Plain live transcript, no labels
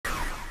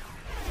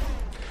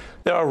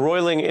There are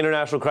roiling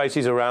international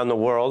crises around the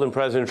world, and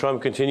President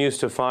Trump continues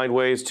to find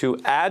ways to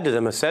add to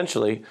them,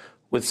 essentially,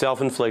 with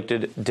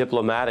self-inflicted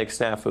diplomatic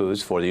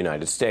snafus for the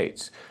United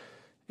States.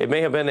 It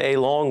may have been a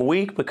long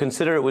week, but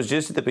consider it was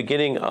just at the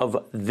beginning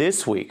of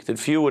this week that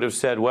few would have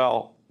said,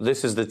 well,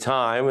 this is the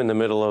time in the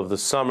middle of the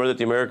summer that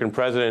the American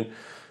president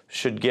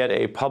should get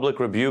a public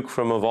rebuke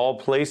from, of all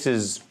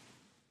places,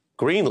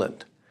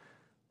 Greenland.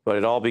 But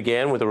it all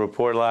began with a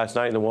report last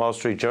night in the Wall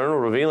Street Journal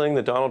revealing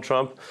that Donald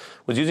Trump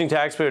was using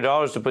taxpayer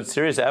dollars to put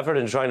serious effort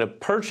into trying to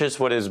purchase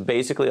what is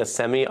basically a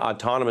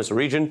semi-autonomous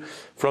region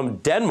from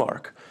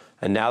Denmark.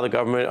 And now the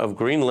government of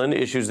Greenland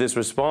issues this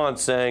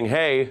response saying,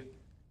 hey,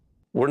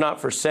 we're not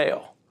for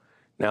sale.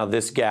 Now,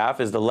 this gaffe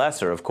is the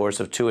lesser, of course,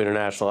 of two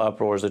international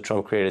uproars that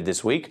Trump created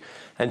this week.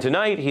 And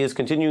tonight he is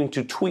continuing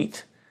to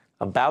tweet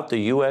about the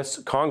U.S.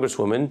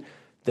 Congresswoman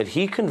that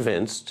he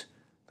convinced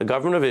the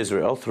government of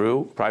Israel,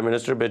 through Prime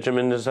Minister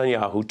Benjamin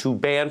Netanyahu, to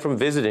ban from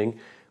visiting,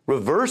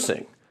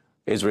 reversing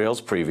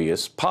Israel's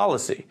previous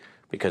policy,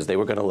 because they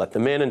were going to let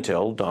them in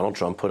until Donald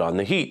Trump put on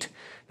the heat.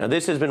 Now,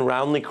 this has been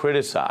roundly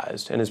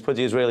criticized and has put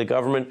the Israeli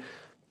government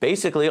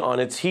basically on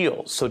its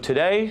heels. So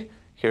today,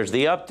 here's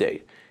the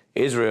update.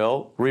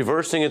 Israel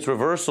reversing its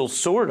reversal,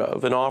 sort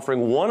of, and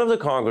offering one of the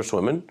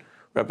congresswomen,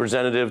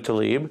 Representative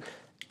Tlaib,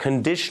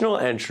 conditional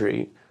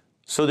entry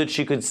so that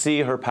she could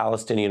see her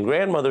Palestinian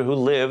grandmother who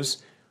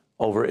lives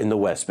over in the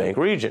West Bank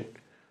region.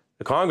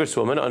 The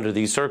congresswoman, under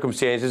these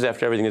circumstances,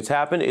 after everything that's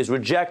happened, is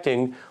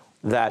rejecting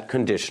that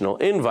conditional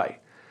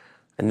invite.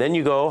 And then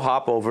you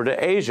hop over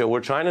to Asia,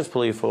 where China's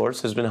police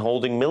force has been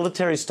holding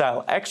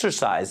military-style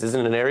exercises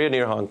in an area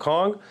near Hong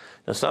Kong.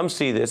 Now, some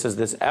see this as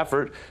this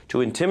effort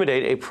to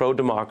intimidate a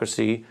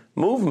pro-democracy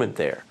movement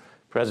there.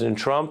 President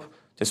Trump,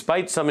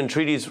 despite some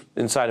entreaties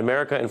inside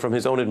America and from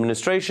his own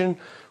administration,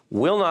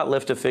 will not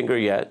lift a finger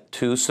yet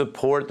to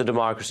support the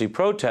democracy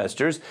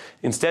protesters,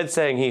 instead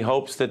saying he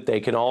hopes that they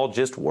can all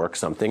just work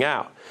something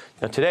out.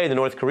 Now, today, the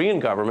North Korean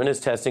government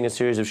is testing a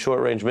series of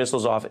short-range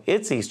missiles off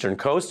its eastern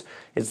coast.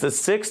 It's the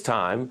sixth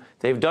time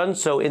they've done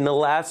so in the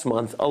last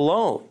month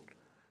alone.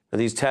 Now,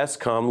 these tests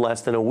come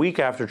less than a week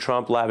after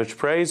Trump lavished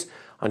praise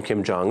on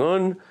Kim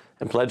Jong-un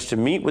and pledged to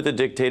meet with the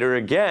dictator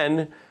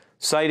again,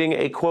 citing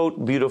a,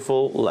 quote,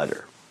 beautiful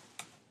letter.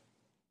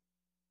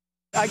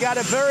 I got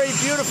a very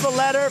beautiful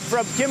letter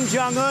from Kim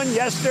Jong-un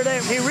yesterday.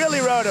 He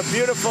really wrote a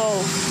beautiful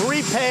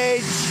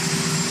 3-page,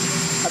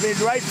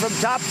 right from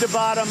top to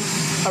bottom,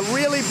 a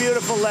really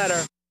beautiful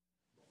letter.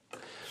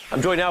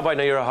 I'm joined now by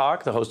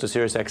Nayyera, the host of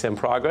SiriusXM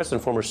Progress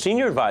and former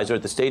senior advisor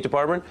at the State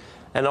Department.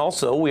 And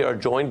also we are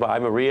joined by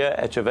Maria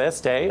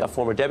Echeveste, a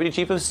former deputy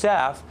chief of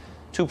staff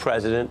to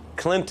President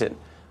Clinton.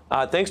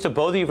 Thanks to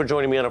both of you for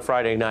joining me on a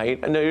Friday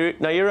night. And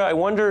Nayyera, I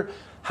wonder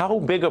how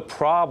big a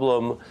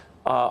problem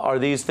are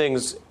these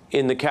things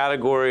in the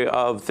category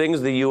of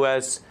things the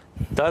U.S.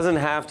 doesn't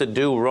have to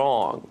do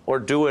wrong or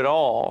do at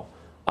all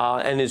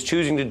and is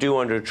choosing to do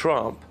under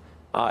Trump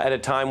at a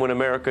time when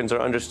Americans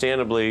are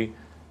understandably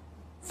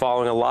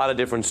following a lot of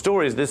different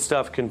stories. This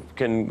stuff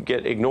can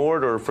get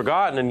ignored or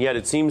forgotten, and yet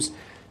it seems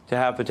to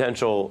have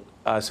potential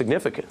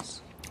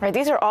significance. Right,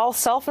 these are all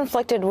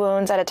self-inflicted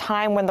wounds at a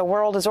time when the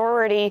world is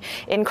already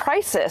in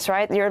crisis,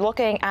 right? You're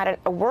looking at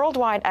a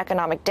worldwide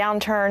economic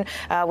downturn.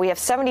 We have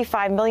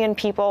 75 million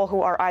people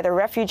who are either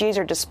refugees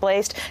or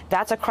displaced.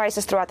 That's a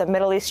crisis throughout the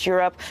Middle East,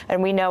 Europe,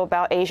 and we know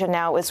about Asia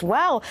now as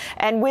well.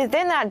 And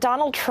within that,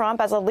 Donald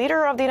Trump, as a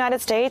leader of the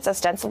United States,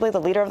 ostensibly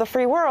the leader of the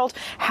free world,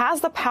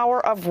 has the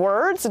power of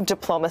words and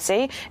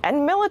diplomacy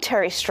and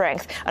military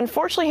strength.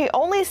 Unfortunately, he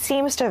only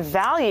seems to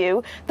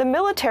value the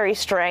military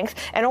strength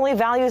and only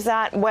values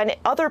that when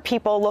other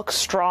people look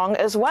strong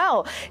as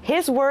well.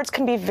 His words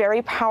can be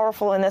very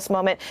powerful in this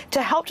moment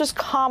to help just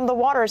calm the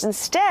waters.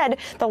 Instead,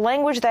 the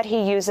language that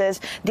he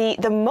uses,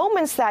 the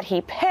moments that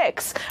he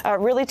picks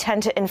really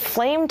tend to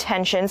inflame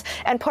tensions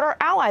and put our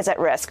allies at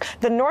risk.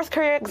 The North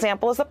Korea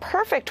example is the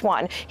perfect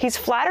one. He's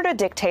flattered a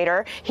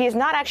dictator. He has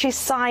not actually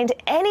signed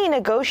any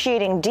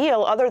negotiating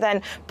deal other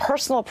than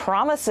personal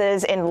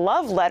promises in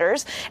love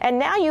letters. And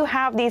now you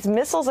have these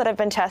missiles that have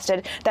been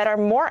tested that are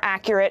more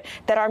accurate,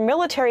 that our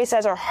military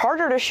says are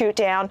harder to shoot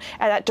down,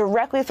 and that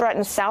directly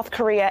threatens South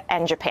Korea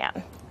and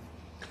Japan.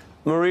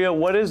 Maria,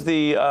 what is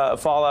the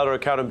fallout or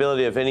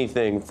accountability, if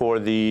anything, for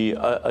the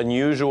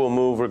unusual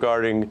move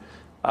regarding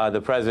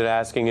the president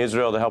asking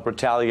Israel to help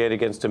retaliate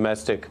against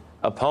domestic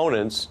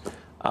opponents?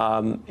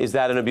 Is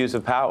that an abuse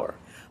of power?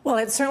 Well,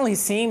 it certainly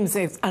seems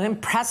it's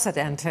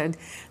unprecedented.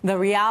 The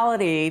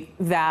reality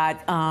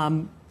that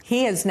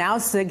he is now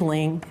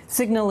signaling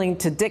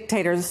to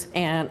dictators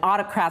and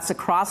autocrats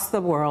across the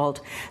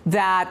world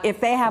that if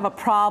they have a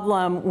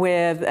problem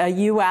with a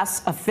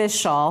U.S.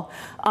 official,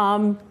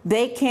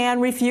 they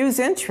can refuse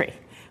entry.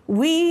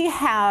 We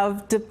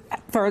have,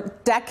 for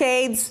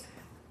decades,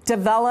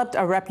 developed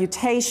a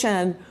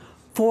reputation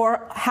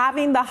for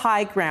having the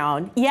high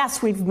ground.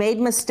 Yes, we've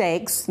made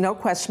mistakes, no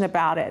question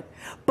about it,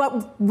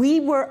 but we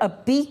were a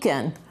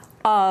beacon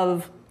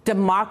of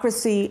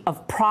democracy,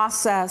 of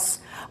process,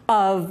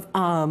 of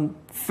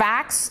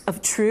facts,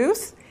 of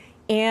truth.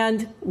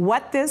 And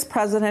what this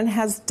president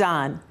has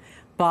done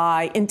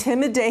by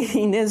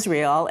intimidating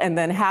Israel and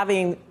then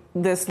having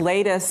this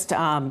latest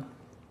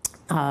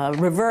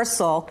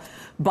reversal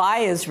by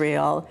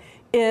Israel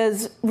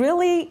is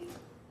really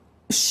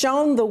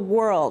shown the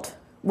world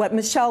what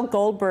Michelle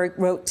Goldberg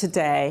wrote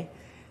today,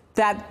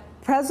 that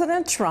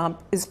President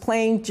Trump is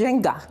playing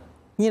Jenga.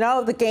 You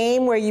know, the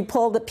game where you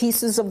pull the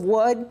pieces of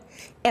wood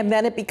and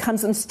then it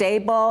becomes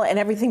unstable and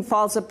everything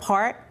falls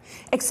apart,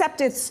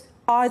 except it's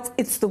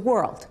the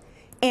world.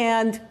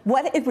 And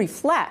what it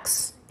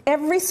reflects,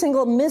 every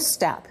single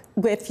misstep,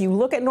 if you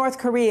look at North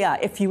Korea,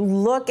 if you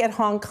look at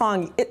Hong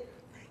Kong, it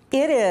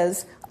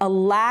is a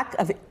lack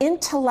of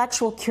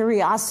intellectual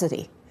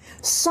curiosity.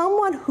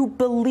 Someone who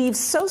believes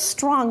so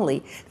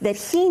strongly that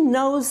he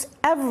knows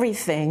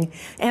everything.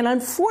 And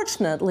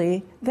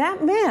unfortunately,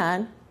 that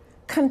man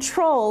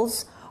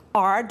controls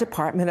our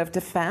Department of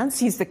Defense.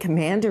 He's the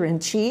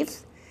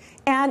commander-in-chief.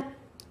 And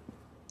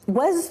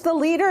is the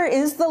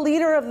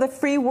leader of the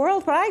free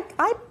world. But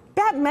I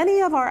bet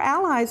many of our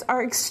allies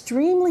are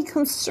extremely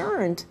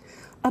concerned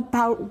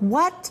about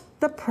what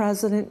the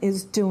president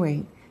is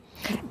doing.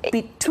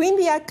 Between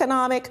the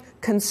economic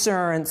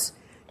concerns,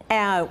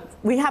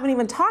 we haven't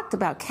even talked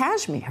about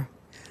Kashmir.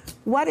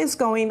 What is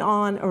going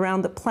on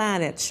around the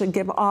planet should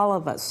give all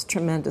of us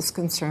tremendous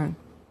concern.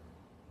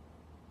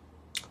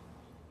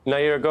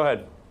 Nayyera, go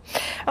ahead.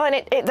 Well,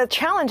 and the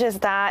challenge is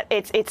that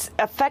it's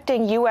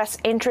affecting U.S.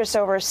 interests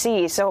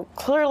overseas. So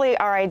clearly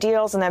our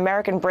ideals and the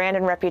American brand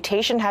and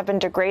reputation have been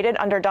degraded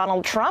under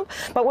Donald Trump.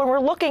 But when we're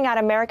looking at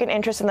American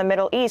interests in the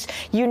Middle East,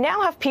 you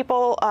now have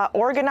people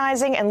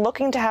organizing and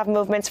looking to have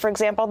movements. For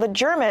example, the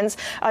Germans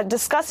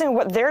discussing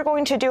what they're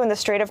going to do in the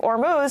Strait of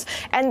Hormuz,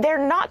 and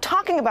they're not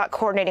talking about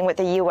coordinating with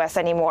the U.S.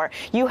 anymore.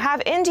 You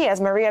have India, as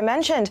Maria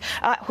mentioned,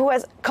 who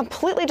has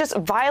completely just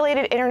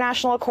violated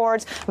international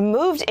accords,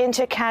 moved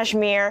into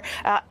Kashmir,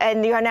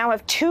 and you now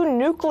have two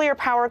nuclear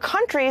power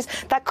countries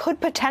that could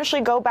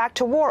potentially go back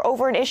to war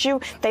over an issue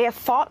they have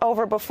fought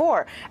over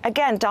before.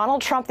 Again,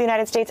 Donald Trump, the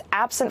United States,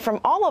 absent from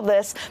all of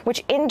this,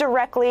 which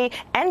indirectly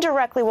and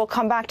directly will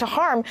come back to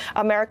harm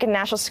American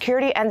national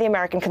security and the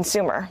American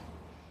consumer.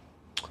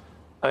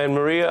 And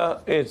Maria,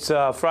 it's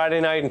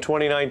Friday night in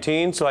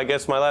 2019, so I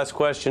guess my last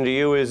question to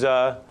you is,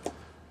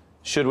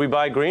 should we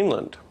buy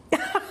Greenland?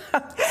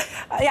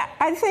 Yeah,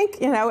 I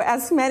think,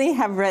 as many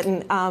have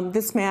written,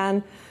 this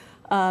man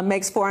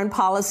makes foreign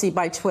policy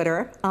by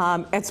Twitter.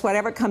 It's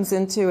whatever comes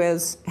into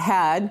his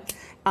head.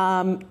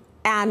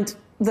 And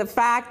the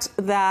fact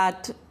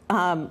that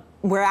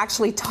we're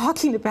actually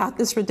talking about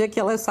this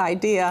ridiculous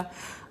idea,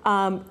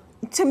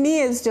 to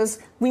me is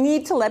just, we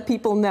need to let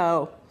people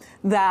know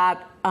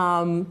that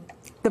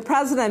the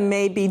president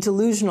may be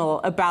delusional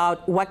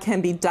about what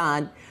can be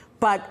done,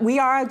 but we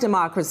are a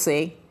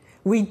democracy.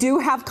 We do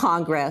have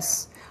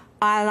Congress.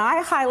 And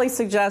I highly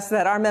suggest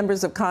that our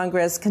members of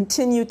Congress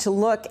continue to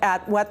look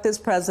at what this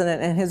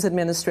president and his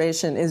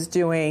administration is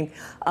doing.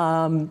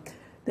 I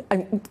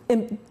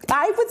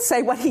would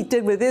say what he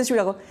did with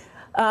Israel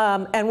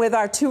and with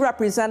our two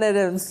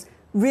representatives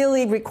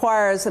really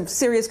requires a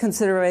serious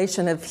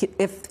consideration of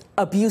if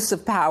abuse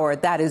of power,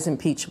 that is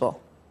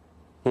impeachable.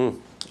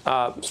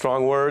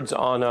 Strong words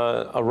on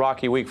a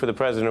rocky week for the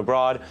president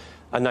abroad.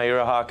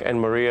 Nayyera and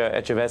Maria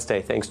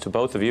Echeveste, thanks to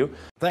both of you.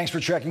 Thanks for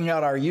checking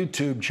out our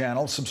YouTube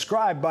channel.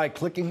 Subscribe by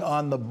clicking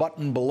on the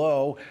button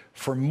below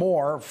for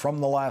more from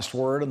The Last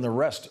Word and the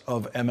rest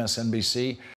of MSNBC.